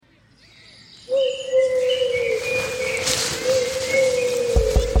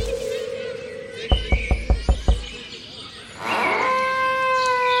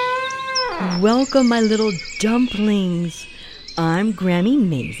Welcome, my little dumplings. I'm Grammy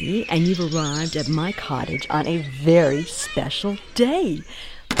Maisie, and you've arrived at my cottage on a very special day.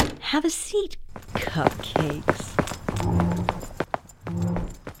 Have a seat, cupcakes.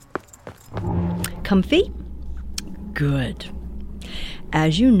 Comfy? Good.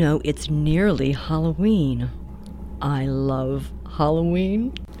 As you know, it's nearly Halloween. I love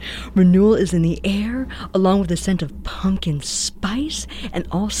Halloween. Renewal is in the air, along with the scent of pumpkin spice and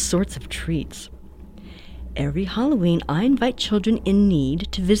all sorts of treats. Every Halloween, I invite children in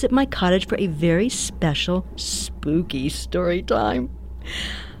need to visit my cottage for a very special, spooky story time.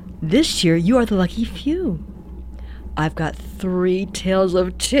 This year, you are the lucky few. I've got 3 tales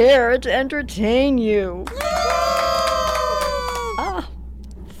of terror to entertain you.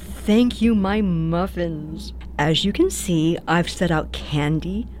 Thank you, my muffins. As you can see, I've set out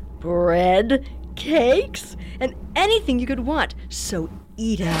candy, bread, cakes, and anything you could want, so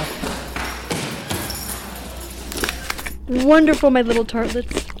eat up. Wonderful, my little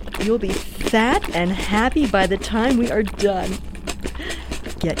tartlets. You'll be fat and happy by the time we are done.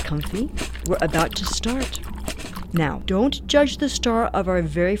 Get comfy. We're about to start. Now, don't judge the star of our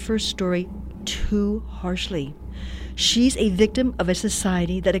very first story too harshly. She's a victim of a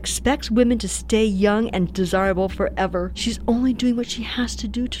society that expects women to stay young and desirable forever. She's only doing what she has to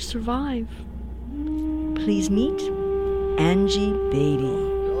do to survive. Please meet Angie Beatty.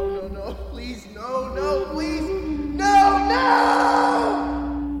 No, please, no, please, no!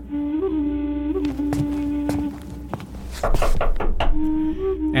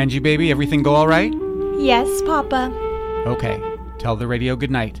 Angie, baby, everything go all right? Yes, Papa. Okay, tell the radio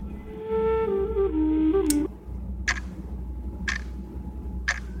good night.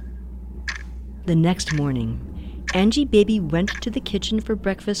 The next morning, Angie Baby went to the kitchen for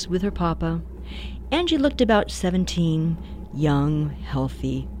breakfast with her papa. Angie looked about 17, young,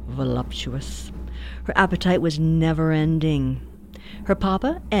 healthy, voluptuous. Her appetite was never-ending. Her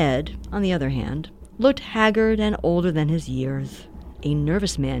papa, Ed, on the other hand, looked haggard and older than his years. A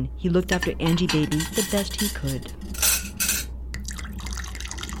nervous man, he looked after Angie Baby the best he could.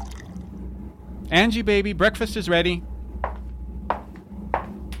 Angie, baby, breakfast is ready.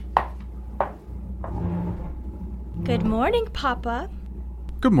 Good morning, Papa.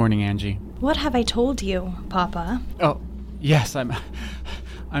 Good morning, Angie. What have I told you, Papa? Oh, yes, I'm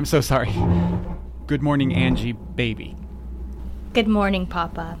so sorry. Good morning, Angie, baby. Good morning,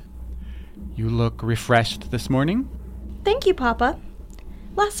 Papa. You look refreshed this morning? Thank you, Papa.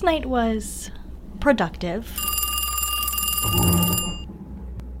 Last night was productive.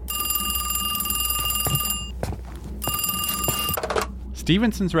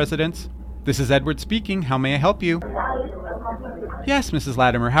 Stevenson's residence. This is Edward speaking. How may I help you? Yes, Mrs.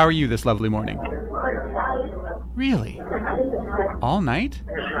 Latimer. How are you this lovely morning? Really? All night?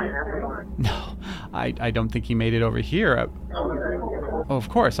 No, I don't think he made it over here. Oh, of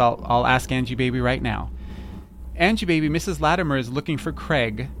course. I'll ask Angie Baby right now. Angie Baby, Mrs. Latimer is looking for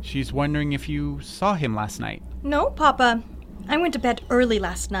Craig. She's wondering if you saw him last night. No, Papa. I went to bed early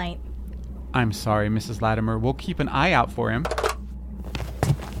last night. I'm sorry, Mrs. Latimer. We'll keep an eye out for him.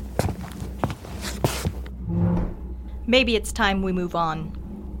 Maybe it's time we move on.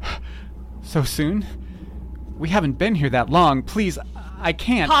 So soon? We haven't been here that long. Please, I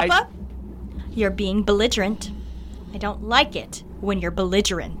can't. Papa, you're being belligerent. I don't like it when you're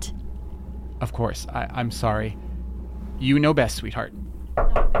belligerent. Of course, I'm sorry. You know best, sweetheart.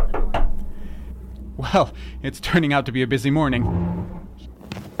 Well, it's turning out to be a busy morning.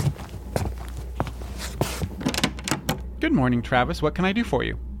 Good morning, Travis. What can I do for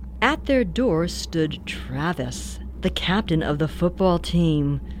you? At their door stood Travis, the captain of the football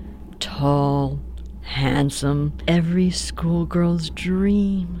team. Tall, handsome, every schoolgirl's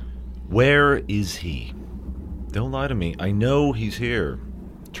dream. Where is he? Don't lie to me. I know he's here.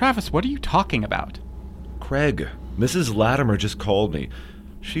 Travis, what are you talking about? Craig, Mrs. Latimer just called me.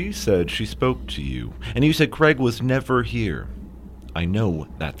 She said she spoke to you, and you said Craig was never here. I know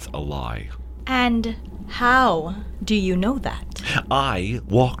that's a lie. And how do you know that? I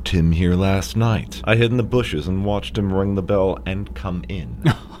walked him here last night. I hid in the bushes and watched him ring the bell and come in.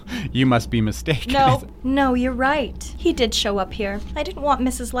 You must be mistaken. No, you're right. He did show up here. I didn't want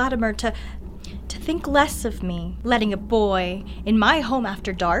Mrs. Latimer to think less of me, letting a boy in my home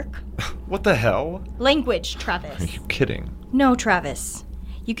after dark. What the hell? Language, Travis. Are you kidding? No, Travis.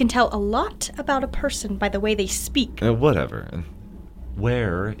 You can tell a lot about a person by the way they speak. Whatever.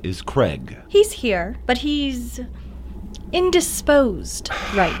 Where is Craig? He's here, but he's indisposed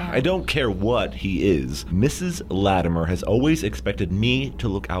right now. I don't care what he is. Mrs. Latimer has always expected me to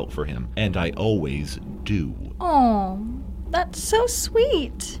look out for him, and I always do. Oh, that's so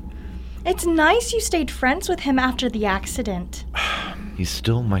sweet. It's nice you stayed friends with him after the accident. He's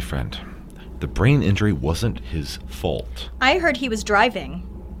still my friend. The brain injury wasn't his fault. I heard he was driving,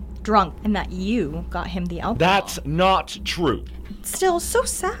 drunk, and that you got him the alcohol. That's not true. Still, so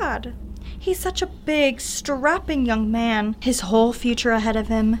sad. He's such a big, strapping young man. His whole future ahead of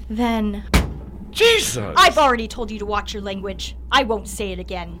him. Then... Jesus! I've already told you to watch your language. I won't say it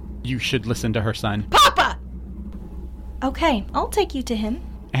again. You should listen to her, son. Papa! Okay, I'll take you to him.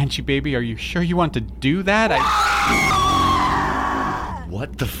 Angie, baby, are you sure you want to do that?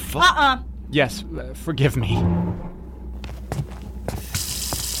 What the fuck? Yes, forgive me.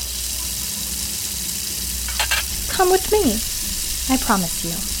 Come with me. I promise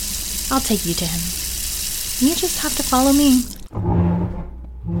you. I'll take you to him. You just have to follow me.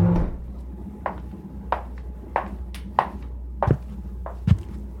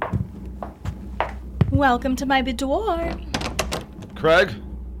 Welcome to my boudoir. Craig?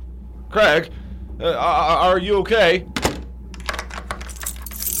 Craig? Are you okay?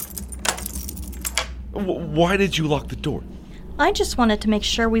 Why did you lock the door? I just wanted to make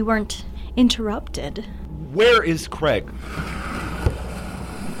sure we weren't interrupted. Where is Craig?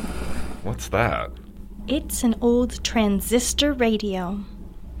 What's that? It's an old transistor radio.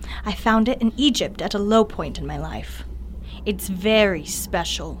 I found it in Egypt at a low point in my life. It's very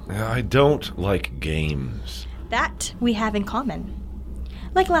special. I don't like games. That we have in common.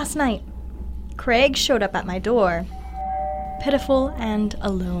 Like last night, Craig showed up at my door, pitiful and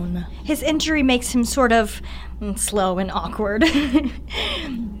alone. His injury makes him sort of slow and awkward.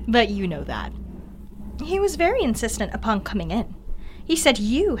 But you know that. He was very insistent upon coming in. He said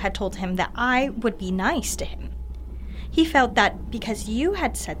you had told him that I would be nice to him. He felt that because you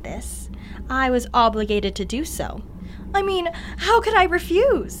had said this, I was obligated to do so. I mean, how could I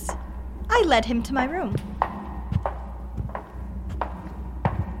refuse? I led him to my room.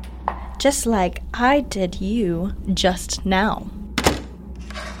 Just like I did you just now.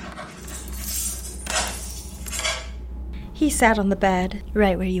 He sat on the bed,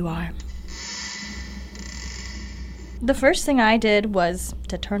 right where you are. The first thing I did was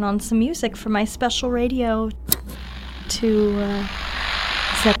to turn on some music for my special radio to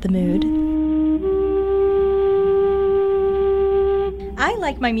set the mood. I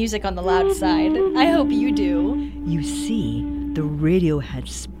like my music on the loud side. I hope you do. You see, the radio had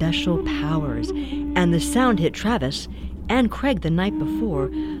special powers, and the sound hit Travis and Craig the night before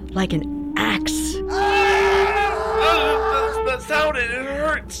like an axe. That sound, it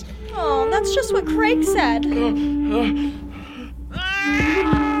hurts. Oh, that's just what Craig said.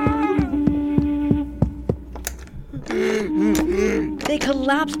 They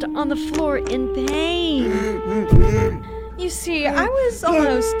collapsed on the floor in pain. You see, I was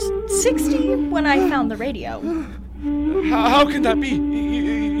almost 60 when I found the radio. How can that be?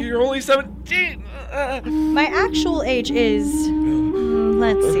 You're only 17. My actual age is,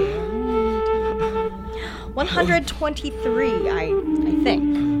 let's see, 123, I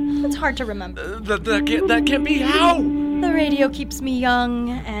think. It's hard to remember. That can't be. How? The radio keeps me young,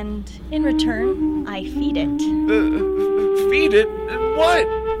 and in return, I feed it. Feed it? What?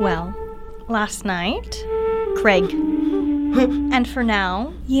 Well, last night, Craig. And for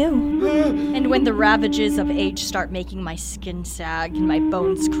now, you. And when the ravages of age start making my skin sag and my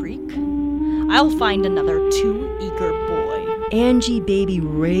bones creak, I'll find another too eager boy. Angie Baby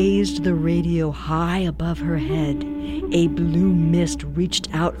raised the radio high above her head. A blue mist reached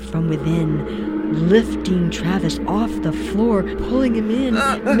out from within, lifting Travis off the floor, pulling him in,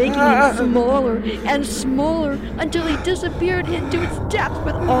 making him smaller and smaller until he disappeared into its depths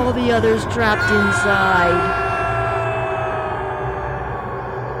with all the others trapped inside.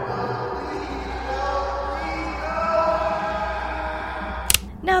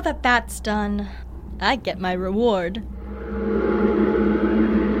 Now that that's done, I get my reward.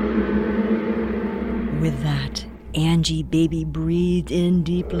 With that, Angie Baby breathed in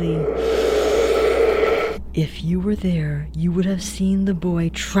deeply. If you were there, you would have seen the boy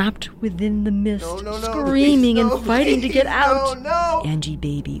trapped within the mist, screaming please, and fighting to get out. No. Angie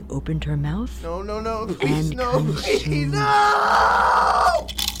Baby opened her mouth No, please, and no, consumed. please, no!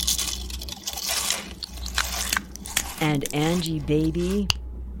 And Angie Baby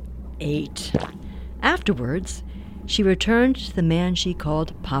ate. Afterwards, she returned to the man she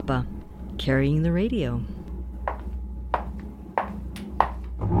called Papa, carrying the radio.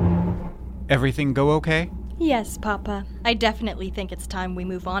 Everything go okay? Yes, Papa. I definitely think it's time we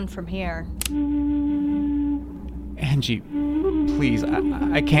move on from here. Angie, please,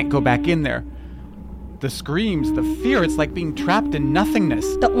 I can't go back in there. The screams, the fear, it's like being trapped in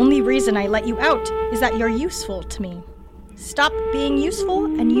nothingness. The only reason I let you out is that you're useful to me. Stop being useful,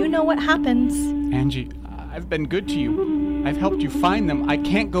 and you know what happens. Angie, I've been good to you. I've helped you find them. I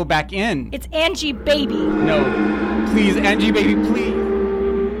can't go back in. It's Angie Baby. No. Please, Angie, baby, please.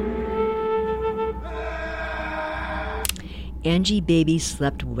 Angie Baby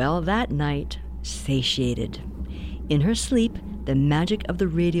slept well that night, satiated. In her sleep, the magic of the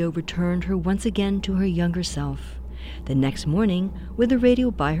radio returned her once again to her younger self. The next morning, with the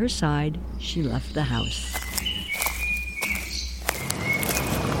radio by her side, she left the house.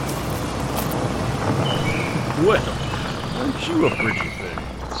 Well, aren't you a pretty thing?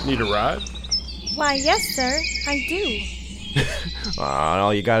 Need a ride? Why, yes, sir, I do.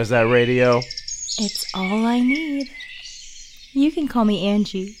 All you got is that radio? It's all I need. You can call me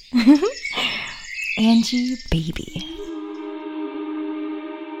Angie. Angie Baby.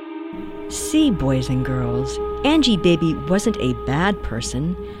 See, boys and girls, Angie Baby wasn't a bad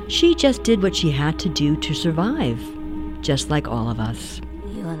person. She just did what she had to do to survive, just like all of us.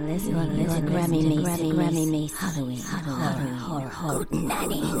 You are listening to Grammy Me Halloween Horror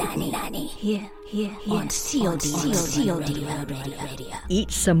Nanny here on COD Radio.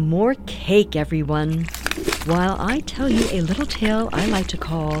 Eat some more cake, everyone, while I tell you a little tale I like to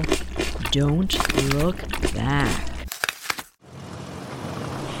call Don't Look Back.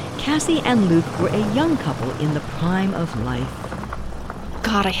 Cassie and Luke were a young couple in the prime of life.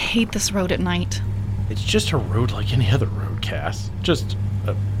 God, I hate this road at night. It's just a road like any other road, Cass. Just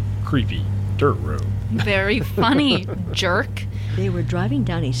a creepy dirt road. Very funny, jerk. They were driving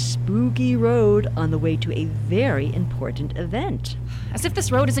down a spooky road on the way to a very important event. As if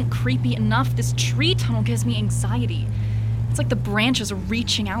this road isn't creepy enough, this tree tunnel gives me anxiety. It's like the branches are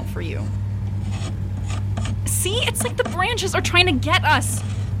reaching out for you. See? It's like the branches are trying to get us.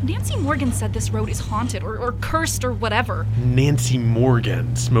 Nancy Morgan said this road is haunted or cursed or whatever. Nancy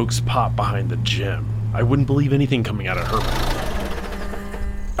Morgan smokes pot behind the gym. I wouldn't believe anything coming out of her mouth.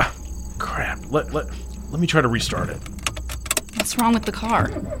 Crap. Let me try to restart it. What's wrong with the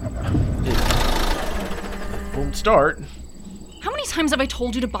car? It won't start. How many times have I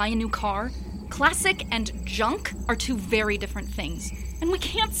told you to buy a new car? Classic and junk are two very different things. And we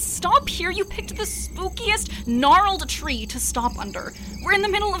can't stop here. You picked the spookiest, gnarled tree to stop under. We're in the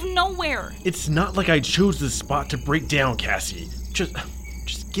middle of nowhere. It's not like I chose this spot to break down, Cassie. Just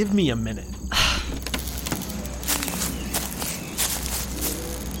give me a minute.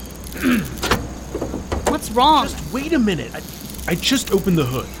 What's wrong? Just wait a minute. I just opened the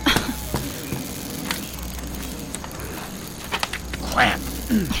hood. Crap.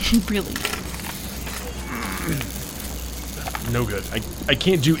 Really? No good. I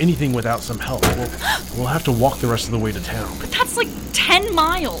can't do anything without some help. We'll have to walk the rest of the way to town. But that's like 10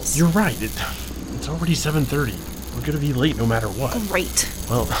 miles. You're right. It's already 7:30. We're gonna be late no matter what. Great.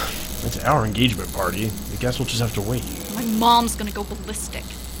 Well, it's our engagement party. I guess we'll just have to wait. My mom's gonna go ballistic.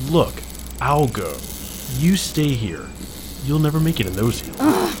 Look, I'll go. You stay here. You'll never make it in those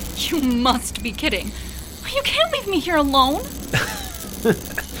heels. You must be kidding. You can't leave me here alone.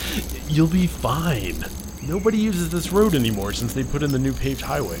 You'll be fine. Nobody uses this road anymore since they put in the new paved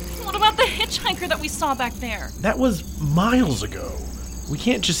highway. What about the hitchhiker that we saw back there? That was miles ago. We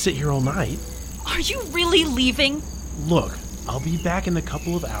can't just sit here all night. Are you really leaving? Look, I'll be back in a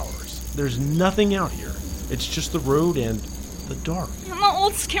couple of hours. There's nothing out here. It's just the road and the dark. And the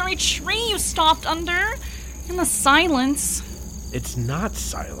old scary tree you stopped under. And the silence. It's not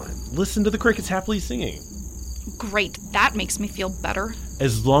silent. Listen to the crickets happily singing. Great, that makes me feel better.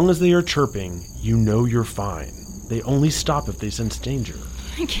 As long as they are chirping, you know you're fine. They only stop if they sense danger.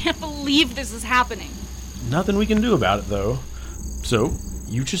 I can't believe this is happening. Nothing we can do about it, though. So,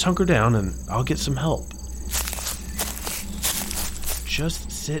 you just hunker down and I'll get some help.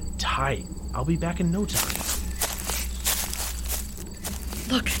 Just sit tight. I'll be back in no time.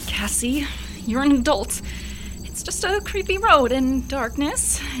 Look, Cassie, you're an adult. It's just a creepy road in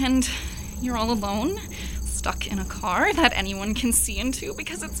darkness, and you're all alone, stuck in a car that anyone can see into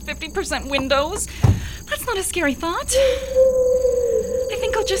because it's 50% windows. That's not a scary thought. I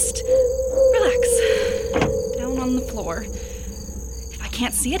think I'll just relax down on the floor. If I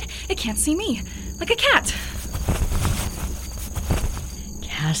can't see it, it can't see me, like a cat.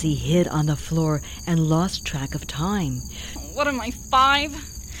 Cassie hid on the floor and lost track of time. What am I, 5?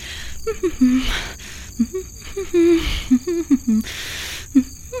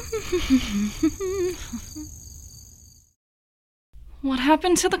 What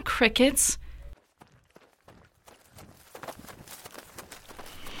happened to the crickets?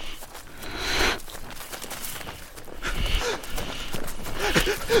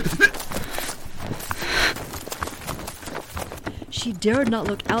 She dared not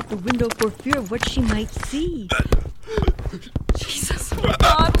look out the window for fear of what she might see.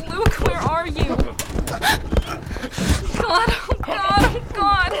 are you? God, oh God, oh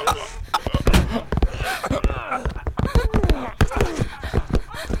God.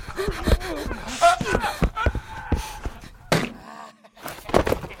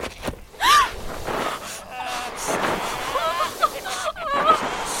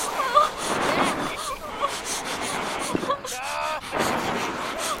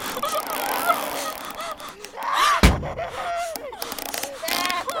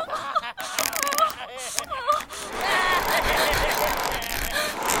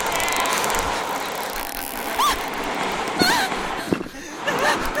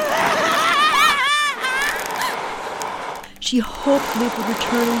 She hoped Luke would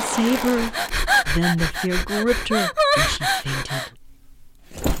return and save her. Then the fear gripped her and she fainted.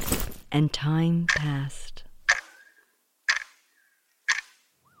 And time passed.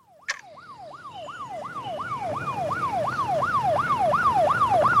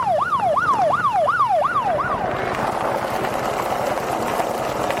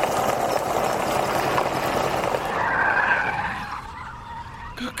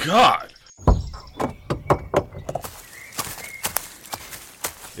 Good God!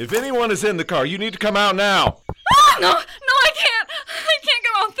 If anyone is in the car, you need to come out now. No, I can't. I can't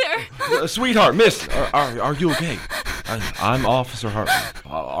go out there. Sweetheart, miss, are you okay? I'm Officer Hartley.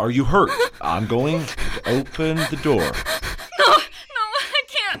 Are you hurt? I'm going to open the door. No, I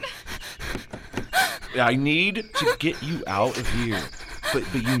can't. I need to get you out of here.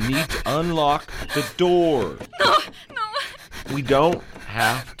 But you need to unlock the door. No. We don't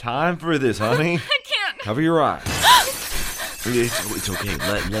have time for this, honey. I can't. Cover your eyes. It's okay.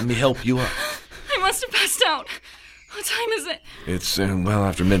 Let me help you up. I must have passed out. What time is it? It's well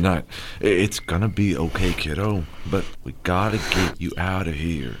after midnight. It's gonna be okay, kiddo. But we gotta get you out of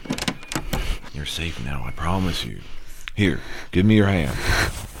here. You're safe now, I promise you. Here, give me your hand.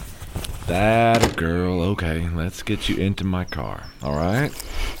 That a girl. Okay, let's get you into my car. All right?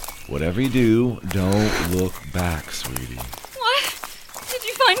 Whatever you do, don't look back, sweetie. What? Did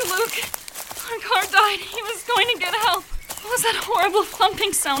you find Luke? Our car died. He was going to get help. What was that horrible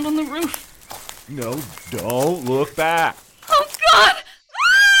thumping sound on the roof? No, don't look back. Oh, God!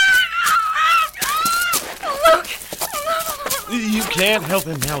 Luke! You can't help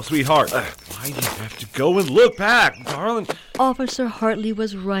him now, sweetheart. Why do you have to go and look back, darling? Officer Hartley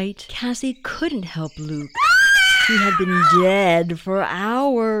was right. Cassie couldn't help Luke. He had been dead for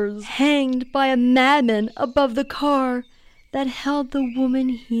hours, hanged by a madman above the car that held the woman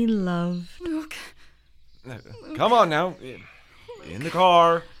he loved. Luke. Come on now. In the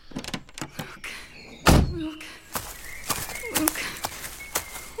car. Luke.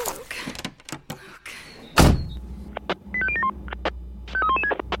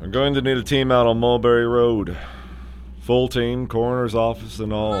 I'm going to need a team out on Mulberry Road. Full team, coroner's office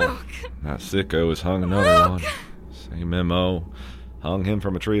and all. That sicko has hung another one. Same MO. Hung him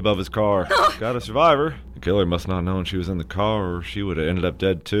from a tree above his car. Got a survivor. The killer must not have known she was in the car or she would have ended up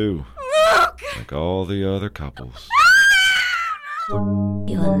dead too. Like all the other couples. You're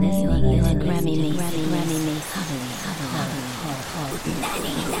listening to Grammy Me.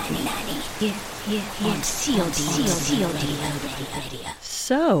 Here on COD Radio.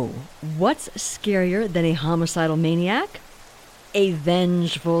 So, what's scarier than a homicidal maniac? A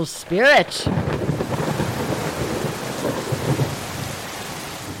vengeful spirit.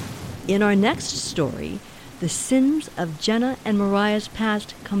 In our next story, the sins of Jenna and Mariah's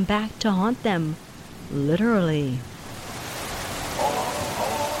past come back to haunt them, literally.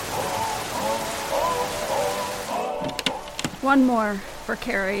 One more for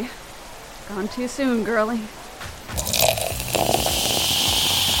Carrie. Gone too soon, girlie.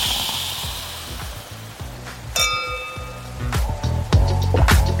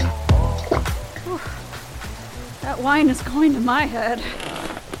 Whew. That wine is going to my head.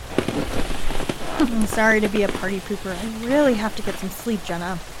 I'm sorry to be a party pooper. I really have to get some sleep,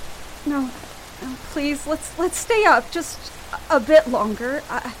 Jenna. No, please, let's stay up just a bit longer.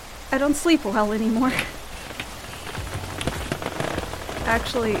 I don't sleep well anymore.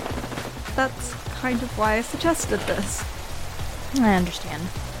 Actually, that's kind of why I suggested this. I understand.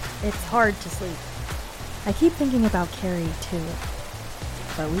 It's hard to sleep. I keep thinking about Carrie, too.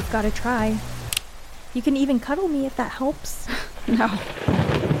 But we've got to try. You can even cuddle me if that helps. No.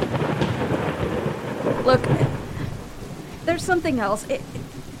 Look, there's something else.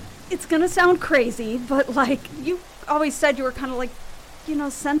 It's gonna sound crazy, but, like, you always said you were kind of, like,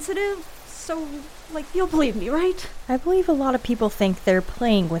 sensitive, so, like, you'll believe me, right? I believe a lot of people think they're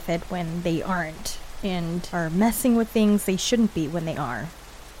playing with it when they aren't, and are messing with things they shouldn't be when they are.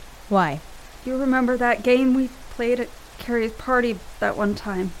 Why? You remember that game we played at Carrie's party that one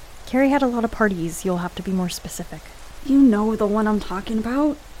time? Carrie had a lot of parties. You'll have to be more specific. You know the one I'm talking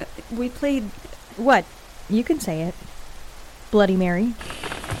about. We played... What? You can say it. Bloody Mary.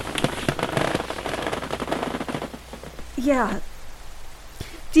 Yeah.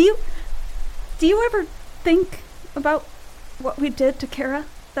 Do you ever think about what we did to Kara?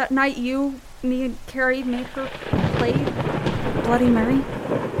 That night me and Carrie made her play Bloody Mary?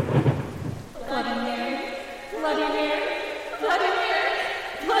 Bloody Mary, Bloody Mary, Bloody Mary,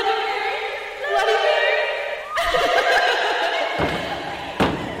 Bloody Mary, Bloody Mary.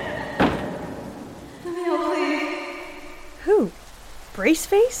 Let me know, please. Who?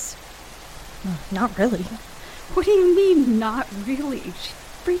 Braceface? Not really. What do you mean, not really? She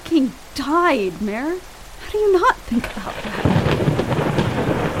freaking died, Mare. How do you not think about that?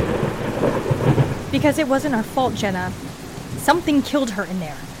 Because it wasn't our fault, Jenna. Something killed her in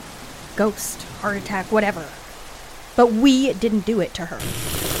there. Ghost, heart attack, whatever. But we didn't do it to her.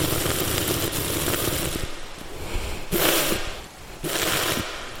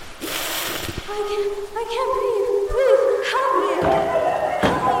 I can't breathe. Please, help me.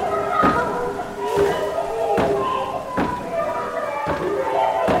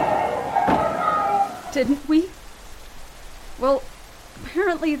 Didn't we? Well,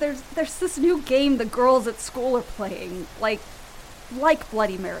 apparently there's this new game the girls at school are playing, like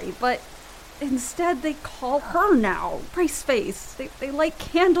Bloody Mary, but instead they call her now Braceface. They light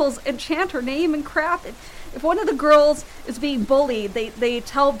candles and chant her name and crap. If one of the girls is being bullied, they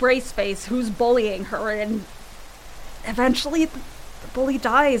tell Braceface who's bullying her, and eventually the bully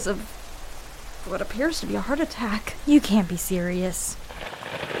dies of what appears to be a heart attack. You can't be serious.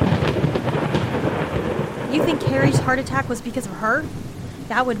 You think Carrie's heart attack was because of her?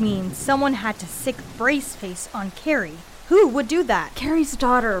 That would mean someone had to sick Braceface on Carrie. Who would do that? Carrie's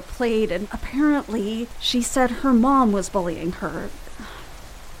daughter played, and apparently she said her mom was bullying her.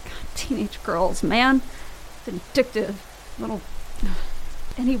 God, teenage girls, man. Vindictive. Little...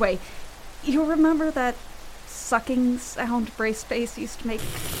 Anyway, you remember that sucking sound Braceface used to make?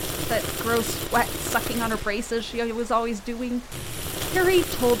 That gross sweat sucking on her braces she was always doing? Carrie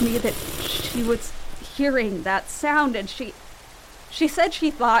told me that she was hearing that sound, and she said she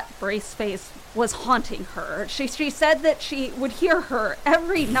thought Braceface was haunting her. She said that she would hear her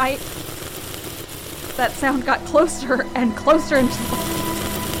every night. That sound got closer and closer until...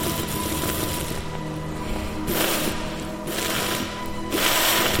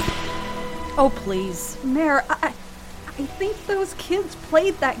 Oh, please. Mare, I think those kids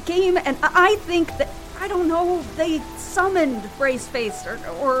played that game, and I think that, I don't know, they summoned Braceface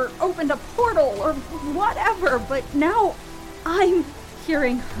or opened a portal or whatever, but now I'm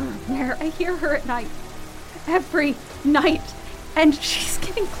hearing her, Mare. I hear her at night. Every night. And she's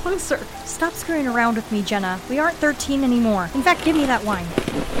getting closer. Stop screwing around with me, Jenna. We aren't 13 anymore. In fact, give me that wine.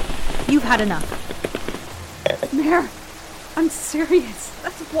 You've had enough. Mare, I'm serious.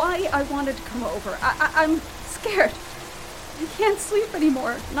 That's why I wanted to come over. I'm scared. I can't sleep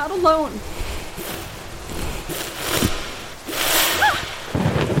anymore. Not alone.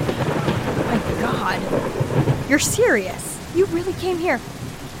 My God. You're serious. You really came here.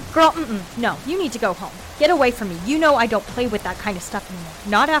 Girl, no, you need to go home. Get away from me. You know I don't play with that kind of stuff anymore.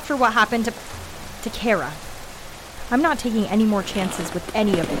 Not after what happened to Kara. I'm not taking any more chances with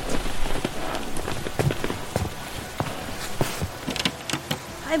any of it.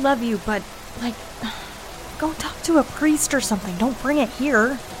 I love you, but, go talk to a priest or something. Don't bring it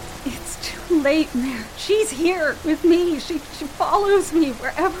here. It's too late, Mare. She's here with me. She follows me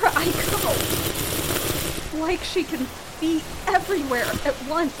wherever I go. Like she can be everywhere at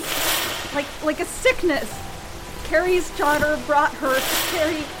once. Like a sickness. Carrie's daughter brought her to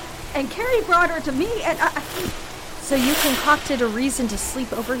Carrie, and Carrie brought her to me, and I... So you concocted a reason to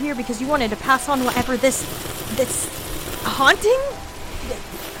sleep over here because you wanted to pass on whatever this haunting?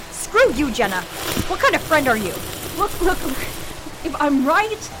 Screw you, Jenna. What kind of friend are you? Look. If I'm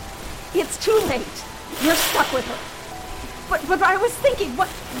right, it's too late. You're stuck with her. But I was thinking, what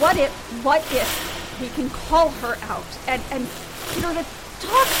if we can call her out and get her to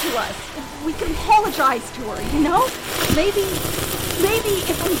talk to us? We can apologize to her, you know? Maybe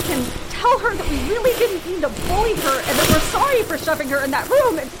if we can tell her that we really didn't mean to bully her and that we're sorry for shoving her in that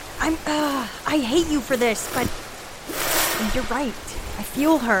room. And I hate you for this, but you're right. I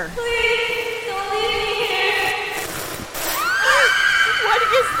feel her. Please, don't leave me here. What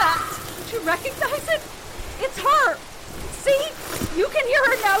is that? Did you recognize it? It's her. See? You can hear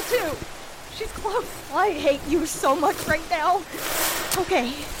her now, too. She's close. I hate you so much right now.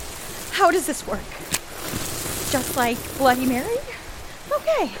 Okay, how does this work? Just like Bloody Mary?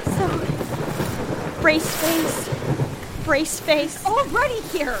 Okay, so Braceface brace face. Already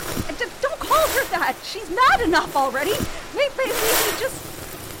here. Don't call her that. She's mad enough already. Maybe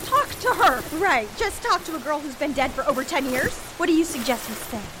just talk to her. Right, just talk to a girl who's been dead for over 10 years. What do you suggest we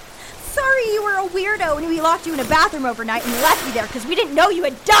say? Sorry you were a weirdo and we locked you in a bathroom overnight and left you there because we didn't know you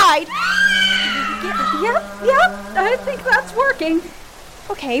had died. Yep, I think that's working.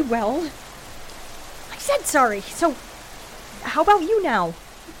 Okay, well, I said sorry, so how about you now?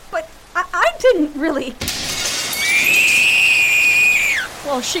 But I didn't really.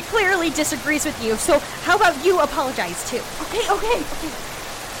 Well, she clearly disagrees with you, so how about you apologize too? Okay.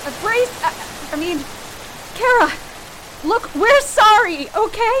 Brace, Kara, look, we're sorry,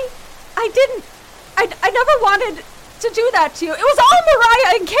 okay? I never wanted to do that to you. It was all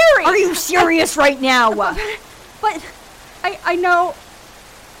Mariah and Carrie. Are you serious right now? But I know,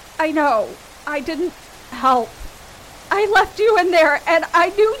 I didn't help. I left you in there, and I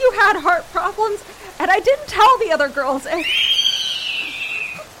knew you had heart problems, and I didn't tell the other girls. And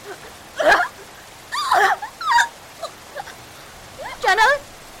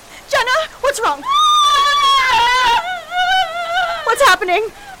Jenna, what's wrong? What's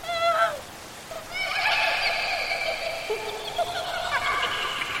happening?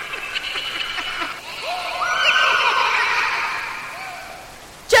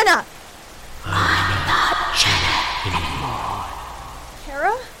 Jenna! I'm not Jenna anymore.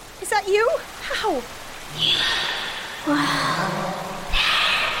 Kara? Is that you? How?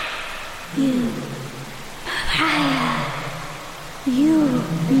 You, Mariah, you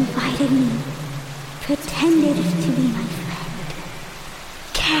invited me, pretended to be my friend,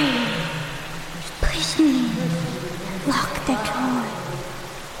 Carrie, pushed me in, locked the door.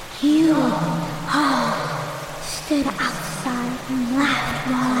 You all stood outside and laughed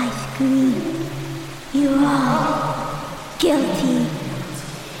while I screamed. You all guilty.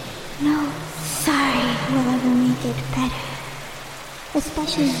 No sorry will ever make it better.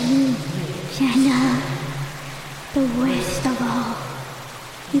 Especially you, Jenna. The worst of all.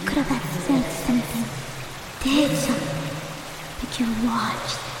 You could have said something, did something, but you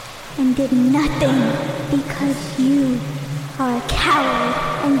watched and did nothing because you are a coward,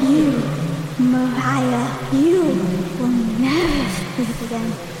 and you, Mariah, you will never sleep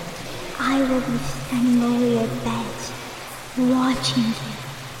again. I will be standing over your beds, watching you,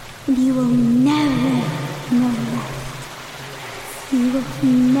 and you will never know rest. You will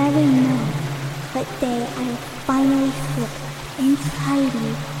never know what day I will finally slip inside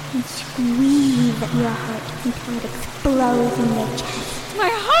you and squeeze at your heart until it explodes in your chest. My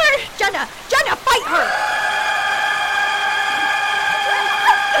heart! Jenna, fight her!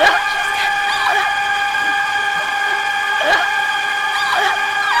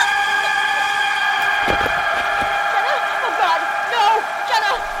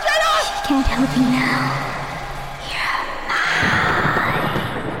 Can't help you now.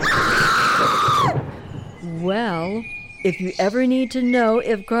 Well, if you ever need to know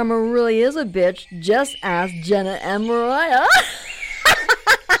if Karma really is a bitch, just ask Jenna and Mariah.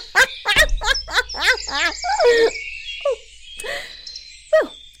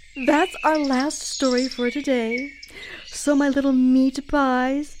 Well, that's our last story for today. So, my little meat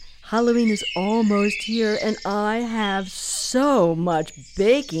pies, Halloween is almost here, and I have so much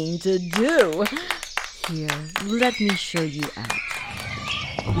baking to do. Here, let me show you out.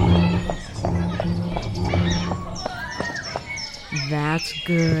 That's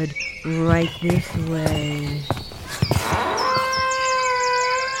good. Right this way.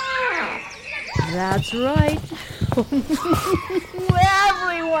 That's right.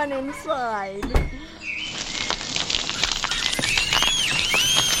 Everyone inside.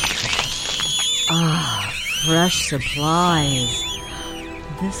 Ah, fresh supplies.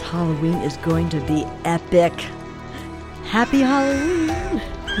 This Halloween is going to be epic. Happy Halloween!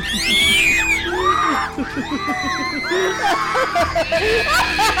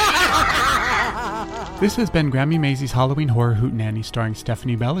 This has been Grammy Maisie's Halloween Horror Hootenanny, starring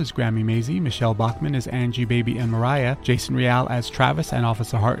Stephanie Bell as Grammy Maisie, Michelle Bachman as Angie Baby and Mariah, Jason Real as Travis and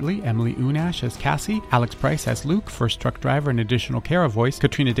Officer Hartley, Emily Unash as Cassie, Alex Price as Luke, first truck driver and additional Kara voice,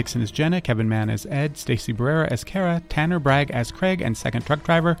 Katrina Dixon as Jenna, Kevin Mann as Ed, Stacey Barrera as Kara, Tanner Bragg as Craig and second truck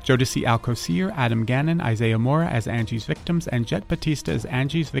driver, Jodeci Alcocer, Adam Gannon, Isaiah Mora as Angie's victims, and Jet Batista as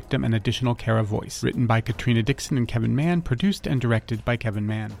Angie's victim and additional Kara voice. Written by Katrina Dixon and Kevin Mann, produced and directed by Kevin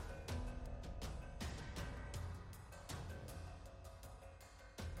Mann.